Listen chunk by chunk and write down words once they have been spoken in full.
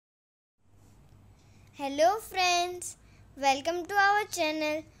Hello friends, welcome to our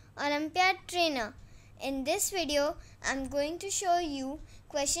channel Olympiad Trainer. In this video, I am going to show you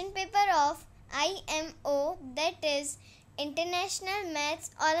question paper of IMO, that is International Maths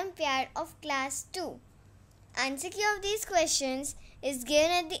Olympiad of Class 2. Answer key of these questions is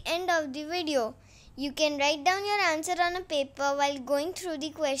given at the end of the video. You can write down your answer on a paper while going through the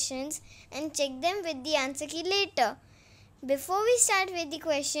questions and check them with the answer key later. Before we start with the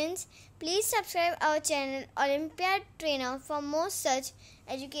questions, please subscribe our channel Olympiad Trainer for more such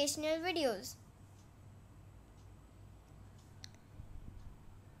educational videos.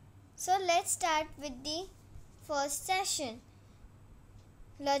 So let's start with the first session.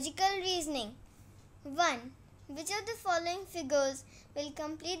 Logical reasoning. 1. Which of the following figures will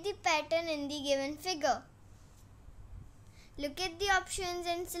complete the pattern in the given figure? Look at the options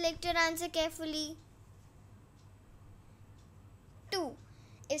and select your answer carefully. 2.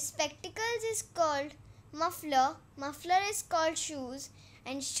 If spectacles is called muffler, muffler is called shoes,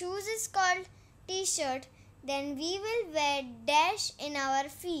 and shoes is called t-shirt, then we will wear dash in our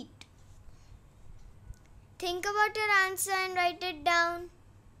feet. Think about your answer and write it down.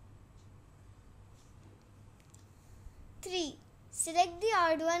 3. Select the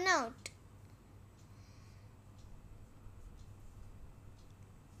odd one out.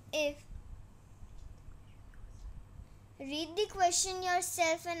 Read the question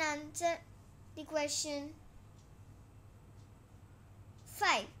yourself and answer the question.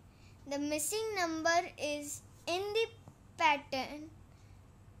 5. The missing number is in the pattern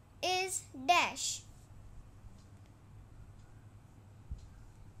is dash.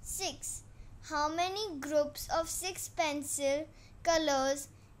 6. How many groups of 6 pencil colors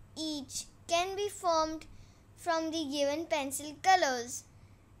each can be formed from the given pencil colors?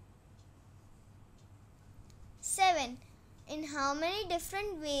 7. In how many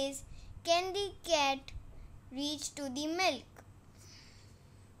different ways can the cat reach to the milk?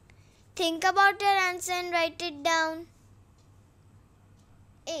 Think about your answer and write it down.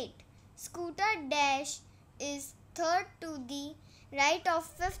 8. Scooter dash is third to the right of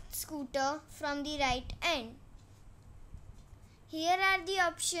fifth scooter from the right end. Here are the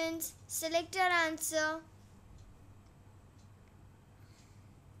options. Select your answer.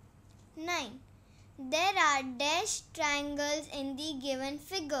 9. There are dash triangles in the given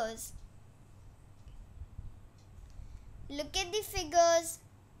figures. Look at the figures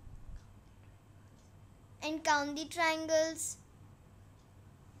and count the triangles.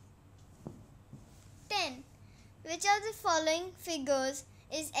 10. Which of the following figures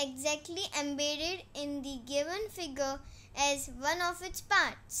is exactly embedded in the given figure as one of its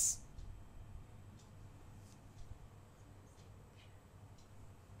parts?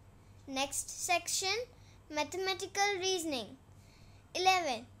 Next section, mathematical reasoning.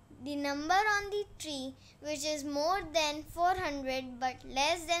 11. The number on the tree which is more than 400 but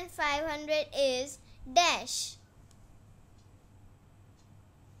less than 500 is dash.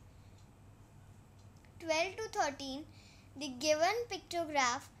 12 to 13. The given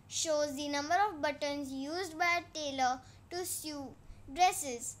pictograph shows the number of buttons used by a tailor to sew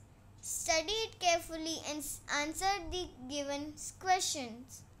dresses. Study it carefully and answer the given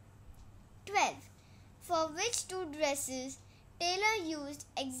questions. 12. For which two dresses tailor used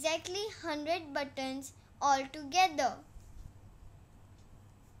exactly 100 buttons altogether?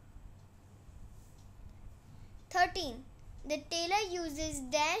 13. The tailor uses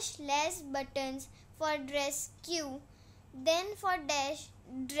dash less buttons for dress Q than for dash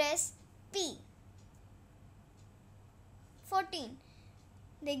dress P. 14.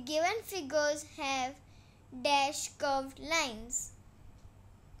 The given figures have dash curved lines.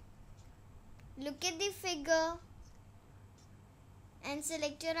 Look at the figure and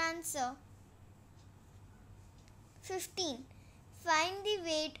select your answer. 15. Find the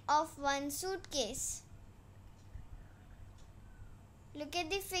weight of one suitcase. Look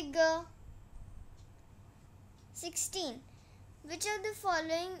at the figure. 16. Which of the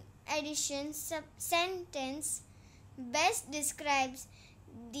following addition sentence best describes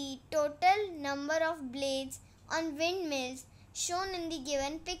the total number of blades on windmills shown in the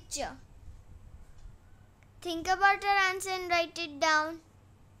given picture? Think about your answer and write it down.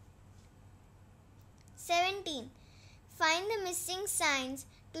 17. Find the missing signs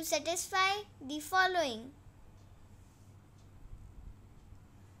to satisfy the following.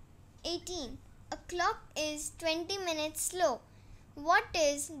 18. A clock is 20 minutes slow. What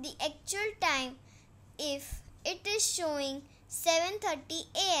is the actual time if it is showing 7:30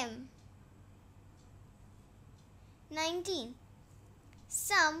 a.m.? 19.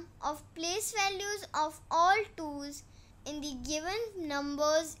 Sum of place values of all 2's in the given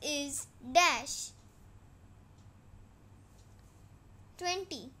numbers is dash.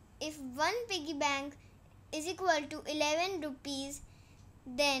 20. If one piggy bank is equal to 11 rupees,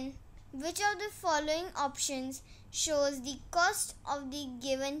 then which of the following options shows the cost of the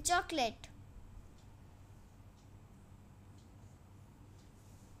given chocolate?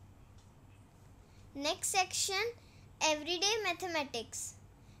 Next section, everyday mathematics.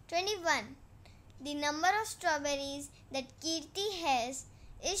 21. The number of strawberries that Kirti has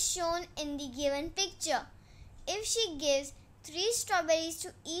is shown in the given picture. If she gives 3 strawberries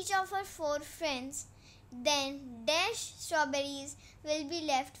to each of her 4 friends, then dash strawberries will be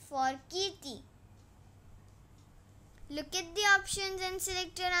left for Kirti. Look at the options and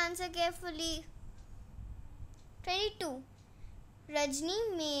select your answer carefully. 22.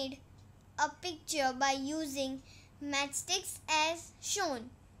 Rajni made a picture by using matchsticks as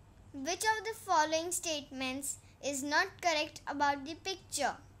shown. Which of the following statements is not correct about the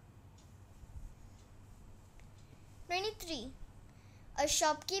picture? 23. A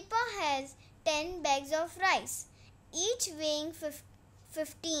shopkeeper has 10 bags of rice, each weighing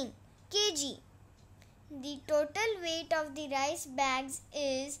 15 kg. The total weight of the rice bags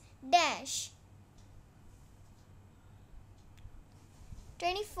is dash.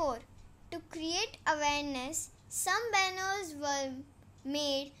 24. To create awareness, some banners were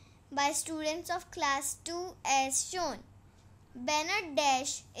made by students of class 2 as shown. Banner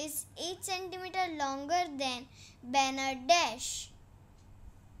dash is 8 cm longer than banner dash.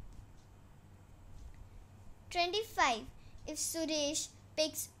 25. If Suresh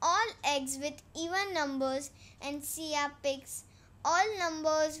picks all eggs with even numbers and Sia picks all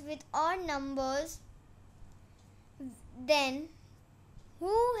numbers with odd numbers, then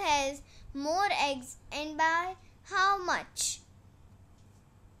who has more eggs and by how much?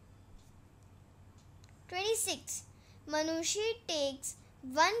 26. Manushi takes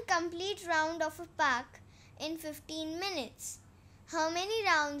one complete round of a park in 15 minutes. How many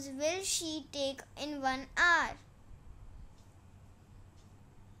rounds will she take in 1 hour?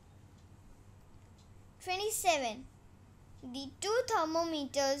 27. The 2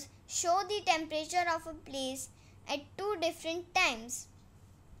 thermometers show the temperature of a place at 2 different times.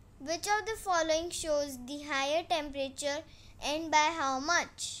 Which of the following shows the higher temperature and by how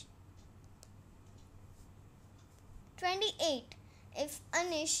much? 28. If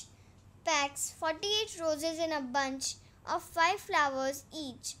Anish packs 48 roses in a bunch of 5 flowers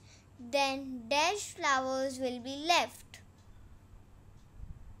each, then dash flowers will be left.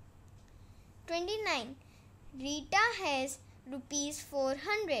 29. Rita has rupees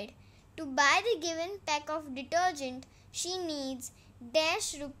 400. To buy the given pack of detergent, she needs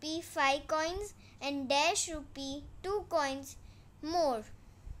dash rupee 5 coins and dash rupee 2 coins more.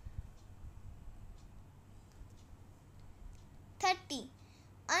 30.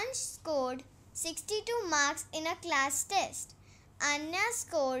 Ansh scored 62 marks in a class test. Anya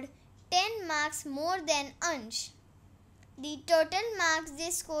scored 10 marks more than Ansh. The total marks they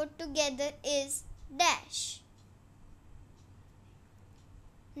scored together is dash.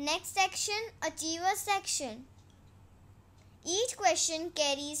 Next section, Achiever section. Each question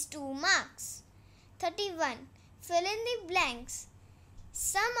carries 2 marks. 31. Fill in the blanks.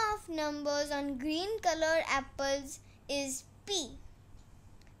 Sum of numbers on green colored apples is P.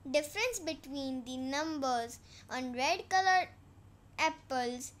 Difference between the numbers on red colored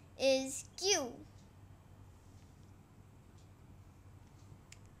apples is Q.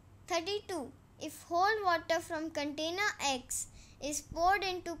 32. If whole water from container X is poured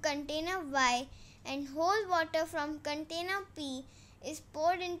into container Y and whole water from container P is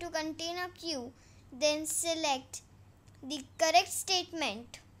poured into container Q, then select the correct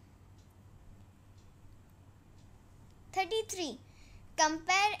statement. 33.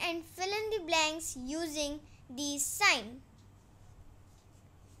 Compare and fill in the blanks using these sign.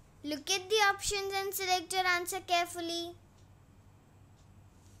 Look at the options and select your answer carefully.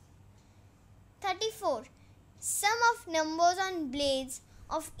 34. Sum of numbers on blades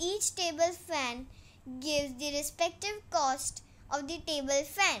of each table fan gives the respective cost of the table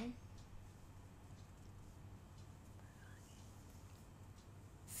fan.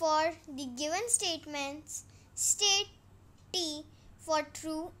 For the given statements, state T for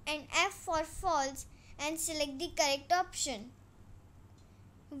true and F for false and select the correct option.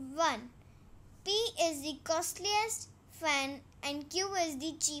 1. P is the costliest fan and Q is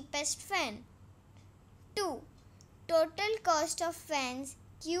the cheapest fan. 2. Total cost of fans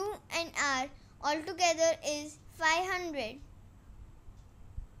Q and R altogether is 500.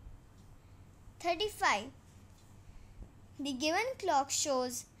 35. The given clock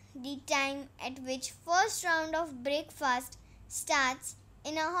shows the time at which first round of breakfast starts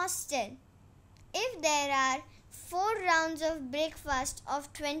in a hostel. If there are 4 rounds of breakfast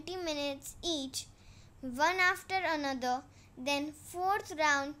of 20 minutes each, one after another, then fourth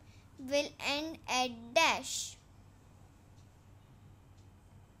round will end at dash.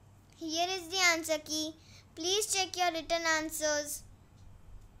 Here is the answer key. Please check your written answers.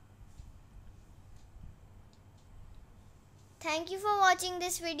 Thank you for watching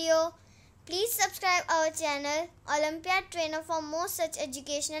this video. Please subscribe our channel Olympiad Trainer for more such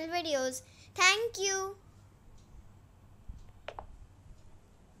educational videos. Thank you.